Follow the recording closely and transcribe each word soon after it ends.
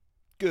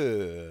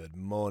Good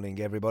morning,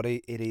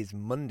 everybody. It is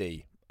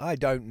Monday. I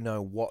don't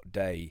know what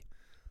day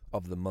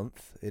of the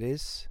month it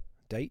is,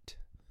 date,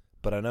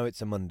 but I know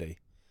it's a Monday.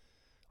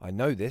 I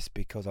know this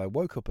because I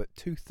woke up at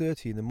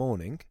 2:30 in the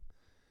morning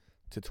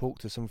to talk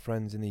to some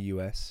friends in the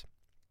US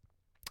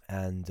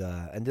and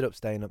ended up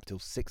staying up till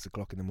 6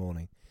 o'clock in the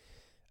morning.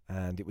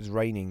 And it was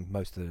raining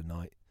most of the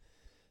night.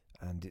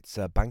 And it's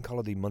a bank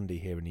holiday Monday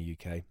here in the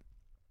UK.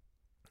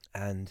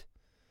 And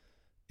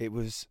it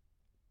was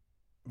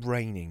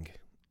raining.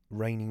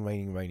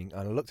 And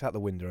I looked out the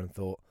window and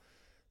thought,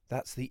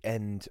 that's the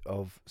end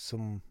of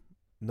some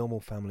normal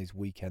family's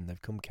weekend. They've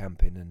come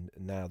camping and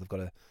now they've got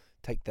to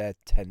take their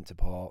tent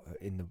apart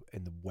in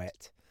the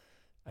wet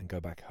and go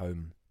back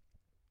home.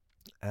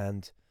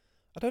 And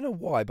I don't know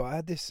why, but I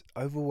had this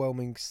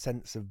overwhelming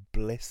sense of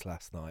bliss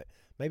last night.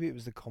 Maybe it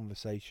was the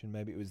conversation,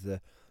 maybe it was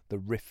the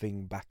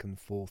riffing back and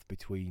forth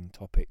between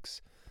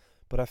topics,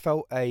 but I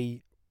felt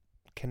a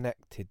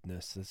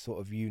connectedness, a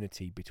sort of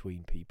unity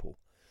between people.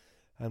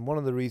 And one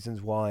of the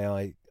reasons why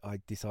I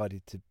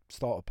decided to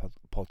start a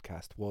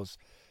podcast was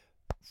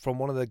from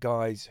one of the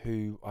guys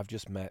who I've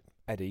just met,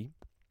 Eddie.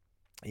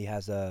 He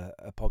has a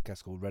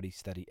podcast called Ready,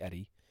 Steady,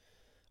 Eddie.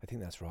 I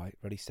think that's right.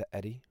 Ready, Set,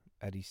 Eddie.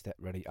 Eddie, Step,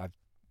 Ready. I've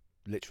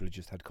literally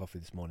just had coffee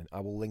this morning.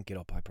 I will link it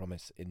up, I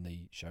promise, in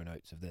the show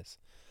notes of this.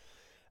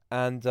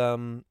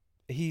 And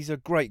he's a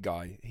great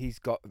guy. He's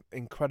got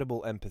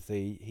incredible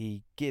empathy.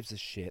 He gives a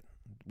shit,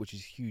 which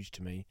is huge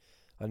to me.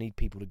 I need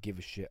people to give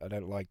a shit. I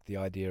don't like the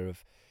idea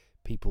of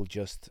people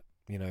just,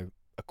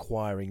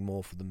 acquiring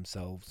more for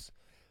themselves.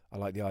 I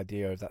like the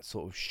idea of that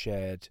sort of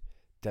shared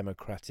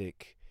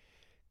democratic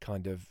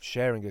kind of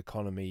sharing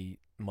economy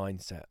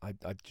mindset.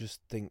 I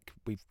just think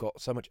we've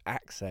got so much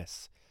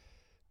access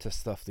to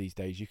stuff these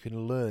days. You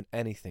can learn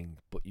anything,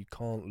 but you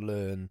can't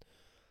learn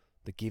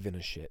the giving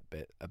a shit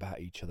bit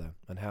about each other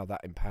and how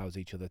that empowers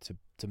each other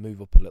to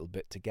move up a little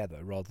bit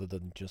together rather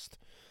than just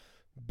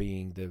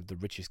being the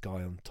richest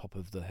guy on top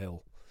of the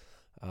hill.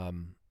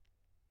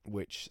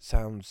 Which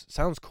sounds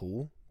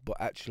cool, but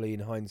actually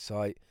in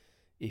hindsight,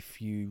 if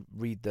you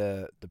read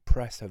the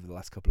press over the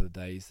last couple of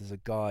days, there's a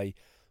guy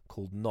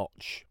called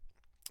Notch,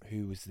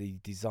 who was the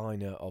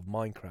designer of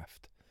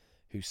Minecraft,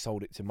 who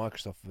sold it to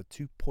Microsoft for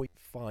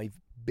 $2.5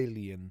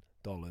 billion.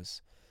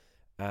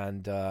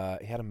 And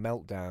he had a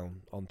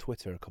meltdown on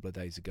Twitter a couple of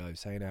days ago,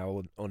 saying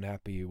how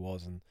unhappy he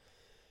was, and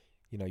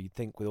you'd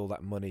think with all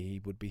that money he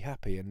would be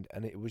happy, and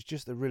it was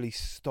just a really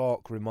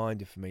stark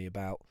reminder for me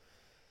about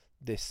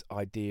this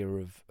idea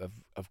of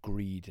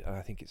greed, and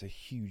I think it's a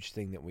huge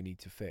thing that we need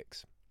to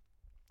fix.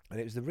 And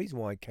it was the reason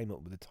why I came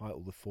up with the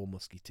title The Four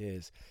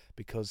Musketeers,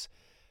 because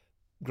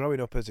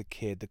growing up as a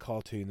kid, the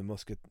cartoon,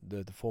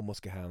 the Four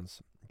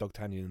Muskehounds,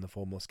 D'Artagnan and the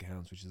Four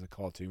Muskehounds, which is a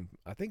cartoon,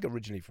 I think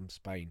originally from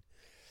Spain,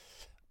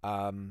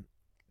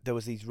 there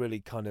was these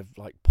really kind of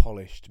like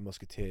polished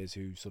musketeers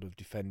who sort of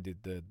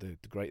defended the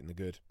great and the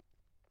good.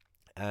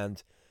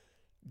 And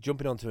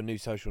jumping onto a new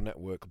social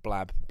network,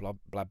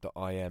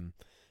 blab.im,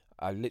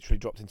 I literally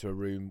dropped into a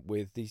room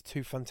with these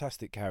two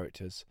fantastic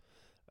characters,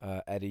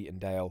 Eddie and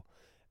Dale,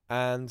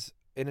 and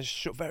in a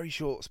very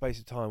short space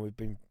of time,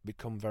 we've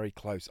become very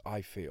close,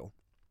 I feel,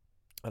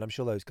 and I'm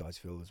sure those guys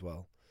feel as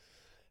well.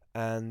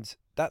 And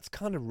that's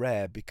kind of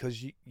rare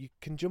because you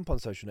can jump on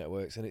social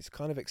networks and it's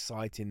kind of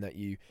exciting that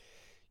you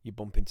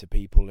bump into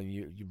people and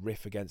you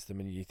riff against them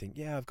and you think,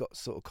 yeah, I've got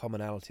sort of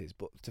commonalities,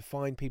 but to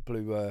find people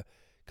who are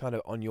kind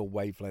of on your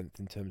wavelength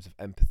in terms of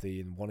empathy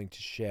and wanting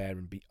to share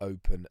and be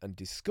open and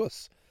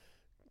discuss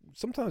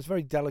sometimes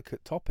very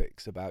delicate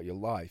topics about your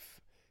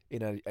life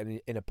in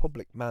a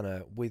public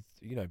manner with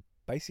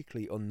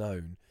basically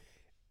unknown,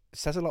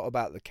 says a lot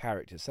about the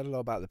characters, says a lot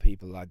about the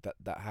people, like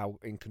that how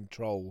in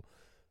control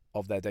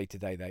of their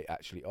day-to-day they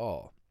actually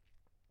are.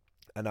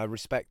 And I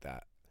respect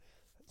that.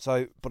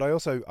 So, but I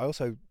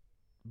also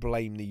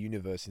blame the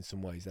universe in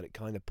some ways, that it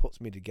kind of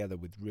puts me together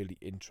with really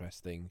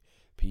interesting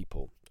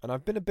people, and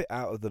I've been a bit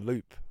out of the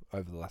loop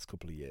over the last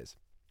couple of years.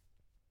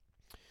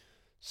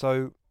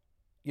 So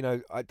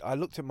I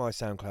looked at my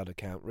SoundCloud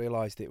account,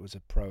 realised it was a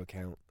pro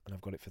account, and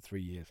I've got it for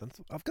 3 years. And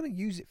I'm going to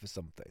use it for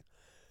something.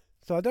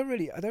 So I've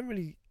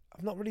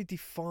not really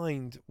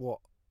defined what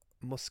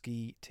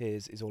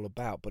Musketeers is all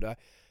about, but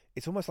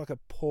it's almost like a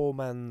poor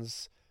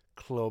man's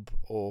club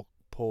or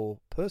poor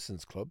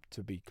person's club,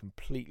 to be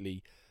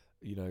completely,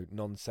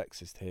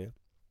 non-sexist here.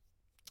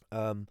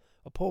 A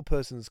poor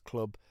person's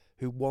club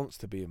who wants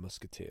to be a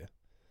musketeer.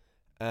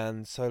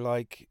 And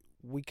so,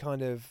 we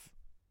kind of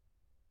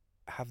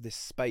have this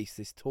space,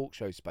 this talk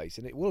show space,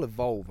 and it will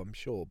evolve, I'm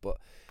sure, but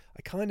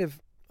I kind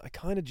of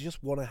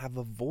just want to have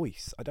a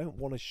voice. I don't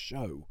want a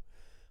show.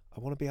 I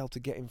want to be able to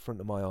get in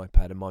front of my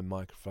iPad and my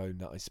microphone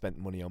that I spent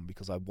money on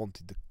because I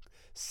wanted the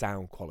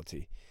sound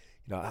quality.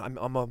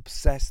 I'm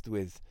obsessed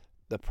with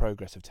the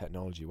progress of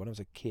technology. When I was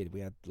a kid, we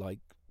had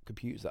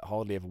computers that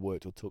hardly ever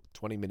worked or took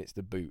 20 minutes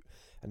to boot,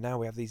 and now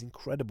we have these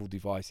incredible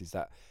devices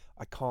that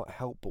I can't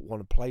help but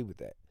want to play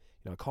with it.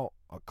 I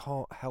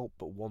can't help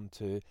but want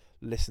to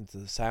listen to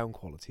the sound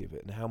quality of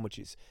it and how much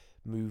it's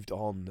moved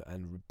on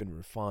and been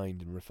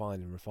refined and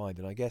refined and refined.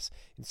 And I guess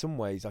in some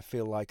ways I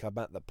feel like I'm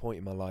at that point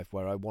in my life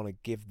where I want to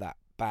give that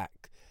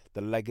back,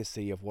 the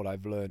legacy of what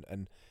I've learned,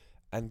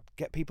 and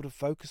get people to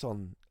focus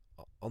on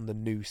the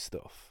new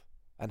stuff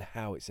and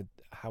how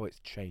it's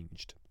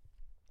changed.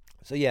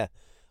 So yeah,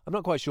 I'm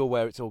not quite sure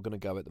where it's all going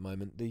to go at the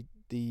moment.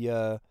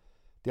 The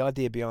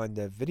idea behind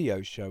the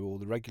video show or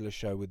the regular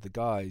show with the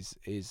guys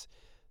is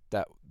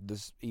that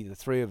there's either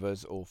 3 of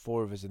us or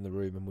 4 of us in the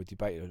room and we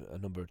debate a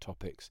number of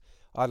topics.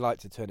 I'd like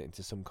to turn it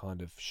into some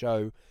kind of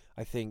show.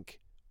 I think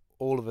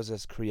all of us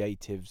as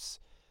creatives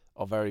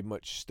are very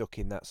much stuck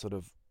in that sort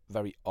of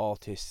very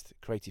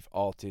creative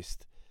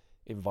artist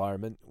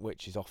environment,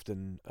 which is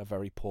often a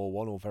very poor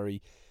one or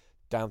very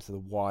down to the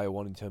wire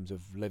one in terms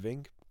of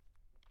living.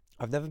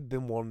 I've never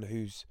been one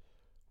who's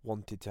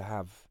wanted to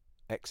have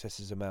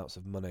excesses amounts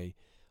of money.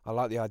 I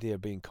like the idea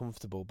of being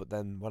comfortable, but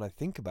then when I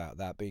think about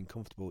that, being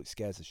comfortable, it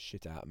scares the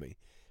shit out of me,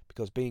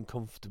 because being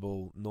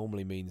comfortable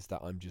normally means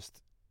that I'm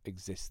just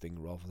existing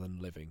rather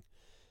than living,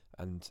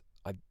 and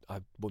I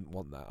wouldn't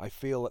want that. I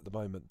feel at the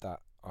moment that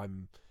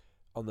I'm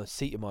on the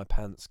seat of my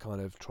pants, kind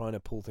of trying to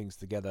pull things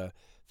together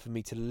for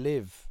me to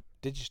live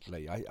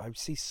digitally. I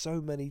see so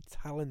many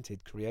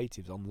talented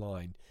creatives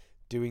online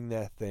doing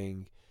their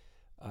thing,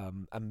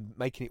 and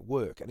making it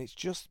work, and it's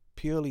just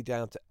purely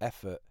down to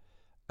effort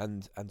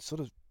and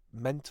sort of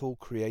mental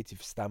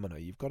creative stamina.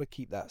 You've got to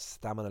keep that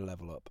stamina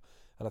level up,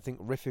 and I think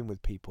riffing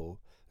with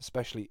people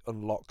especially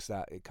unlocks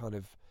that. It kind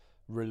of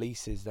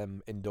releases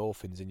them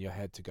endorphins in your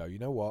head to go, you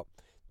know what,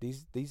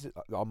 these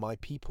are my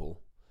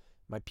people,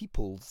 my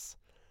peoples,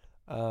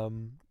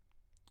 and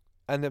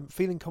then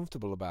feeling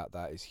comfortable about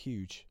that is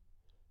huge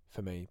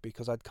for me,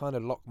 because I'd kind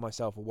of locked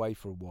myself away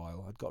for a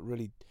while. I'd got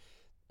really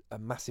a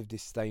massive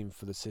disdain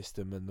for the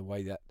system and the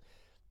way that,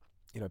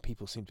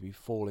 people seem to be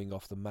falling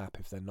off the map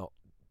if they're not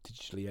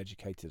digitally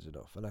educated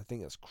enough. And I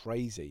think that's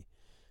crazy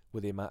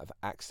with the amount of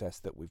access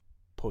that we've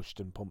pushed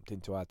and pumped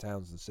into our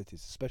towns and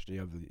cities, especially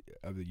over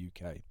the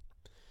UK.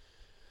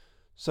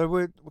 So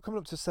we're coming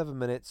up to 7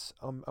 minutes.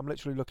 I'm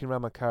literally looking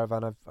around my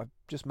caravan. I've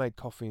just made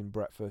coffee and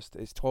breakfast.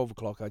 It's 12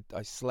 o'clock.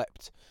 I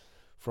slept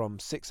from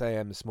 6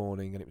 a.m. this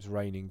morning, and it was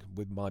raining,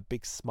 with my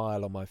big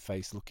smile on my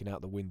face, looking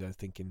out the window,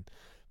 thinking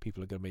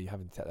people are going to be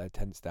having to take their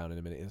tents down in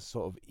a minute. It's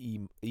sort of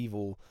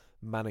evil,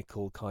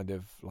 maniacal kind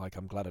of like,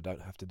 I'm glad I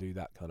don't have to do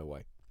that kind of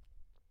way.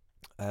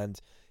 And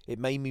it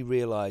made me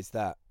realise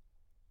that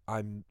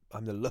I'm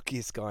the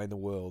luckiest guy in the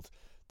world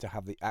to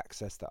have the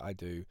access that I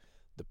do,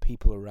 the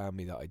people around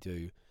me that I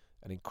do,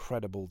 an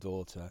incredible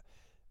daughter,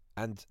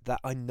 and that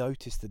I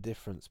noticed the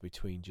difference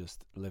between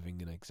just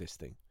living and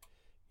existing.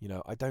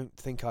 I don't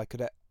think I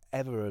could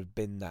ever have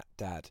been that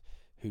dad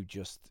who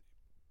just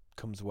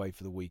comes away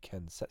for the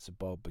weekend, sets a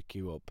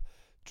barbecue up,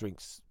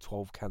 drinks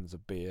 12 cans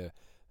of beer,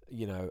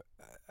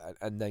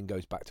 and then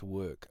goes back to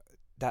work.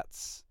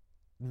 That's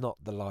not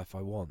the life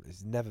I want.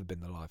 It's never been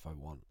the life I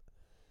want.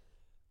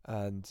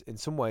 And in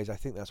some ways, I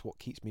think that's what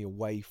keeps me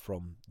away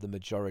from the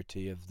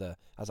majority of the,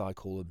 as I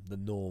call them, the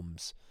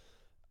norms.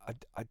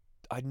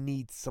 I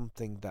need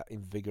something that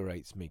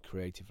invigorates me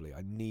creatively.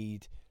 I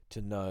need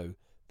to know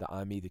that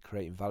I'm either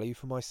creating value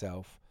for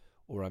myself,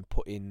 or I'm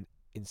putting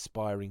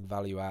inspiring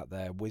value out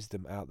there,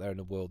 wisdom out there in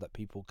the world that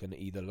people can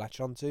either latch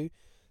onto,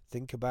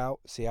 think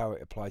about, see how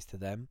it applies to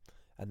them,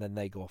 and then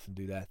they go off and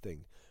do their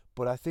thing.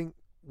 But I think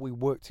we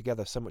work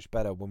together so much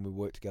better when we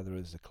work together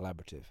as a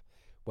collaborative.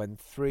 When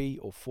 3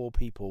 or 4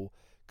 people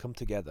come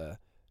together,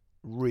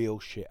 real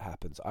shit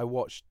happens. I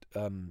watched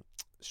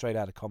Straight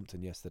Outta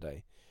Compton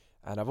yesterday,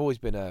 and I've always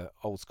been a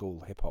old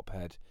school hip hop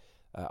head.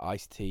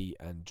 Ice-T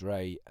and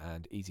Dre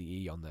and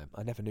Eazy-E on them.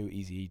 I never knew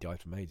Eazy-E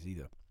died from AIDS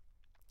either.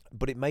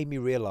 But it made me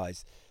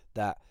realise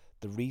that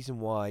the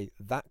reason why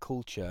that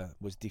culture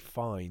was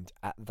defined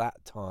at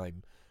that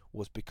time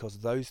was because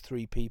those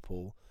 3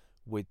 people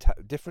with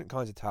different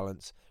kinds of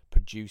talents,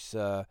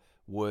 producer,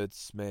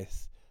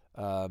 wordsmith,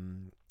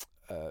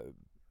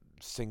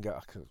 singer,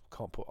 I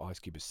can't put Ice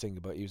Cube as singer,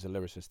 but he was a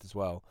lyricist as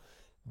well.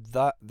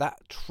 That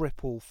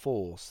triple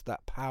force,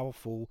 that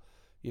powerful,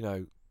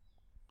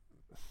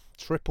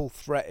 triple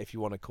threat, if you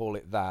want to call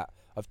it that,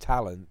 of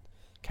talent,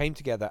 came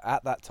together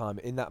at that time,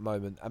 in that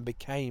moment, and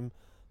became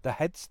the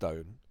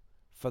headstone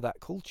for that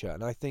culture.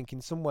 And I think in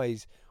some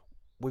ways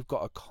we've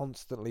got a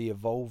constantly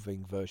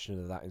evolving version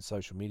of that in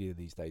social media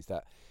these days,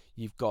 that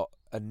you've got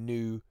a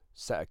new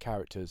set of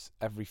characters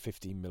every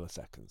 15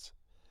 milliseconds.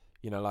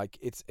 Like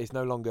it's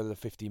no longer the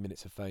 15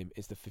 minutes of fame,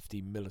 it's the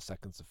 15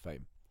 milliseconds of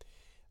fame.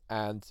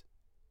 And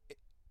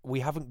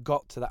we haven't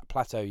got to that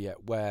plateau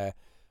yet where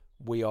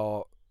we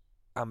are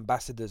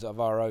ambassadors of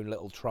our own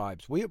little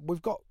tribes.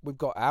 We've got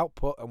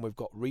output, and we've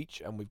got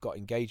reach, and we've got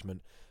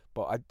engagement,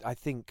 but I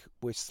think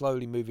we're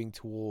slowly moving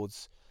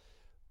towards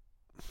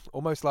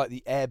almost like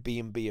the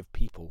Airbnb of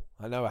people.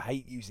 I know I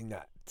hate using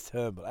that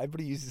term, but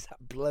everybody uses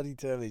that bloody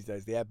term these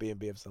days, the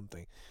Airbnb of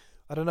something.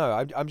 I don't know.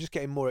 I'm just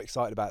getting more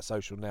excited about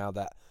social now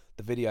that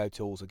the video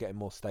tools are getting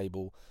more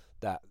stable,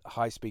 that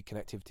high-speed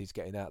connectivity is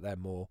getting out there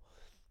more,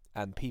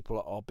 and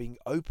people are being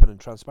open and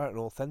transparent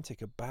and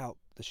authentic about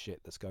the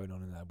shit that's going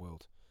on in their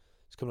world.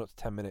 It's coming up to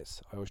 10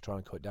 minutes. I always try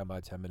and cut it down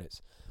by 10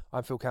 minutes.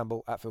 I'm Phil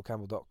Campbell at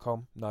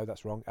philcampbell.com. No,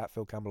 that's wrong. At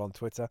Phil Campbell on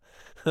Twitter.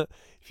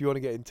 If you want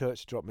to get in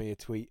touch, drop me a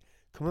tweet.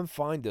 Come and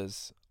find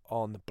us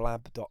on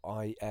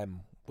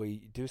blab.im.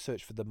 We do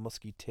search for the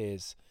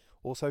Musketeers.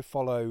 Also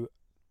follow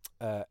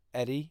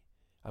Eddie.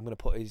 I'm going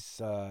to put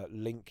his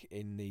link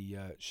in the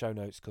show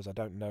notes because I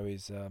don't know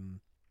his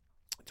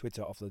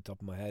Twitter off the top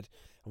of my head.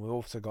 And we've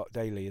also got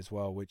Daily as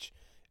well, which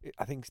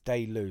I think is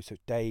Dayloo, so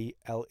Day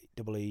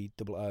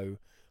Leeoo.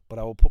 But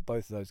I will put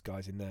both of those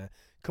guys in there.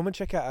 Come and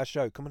check out our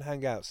show. Come and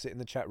hang out. Sit in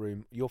the chat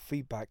room. Your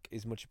feedback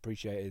is much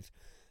appreciated.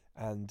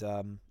 And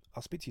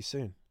I'll speak to you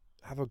soon.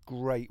 Have a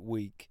great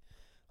week.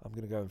 I'm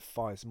going to go and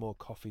fire some more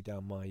coffee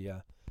down my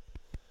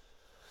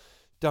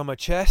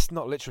chest.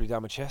 Not literally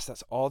down my chest.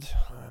 That's odd.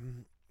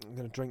 I'm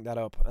going to drink that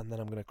up. And then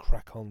I'm going to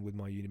crack on with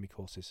my Udemy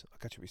courses. I'll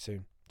catch up with you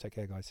soon. Take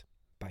care, guys.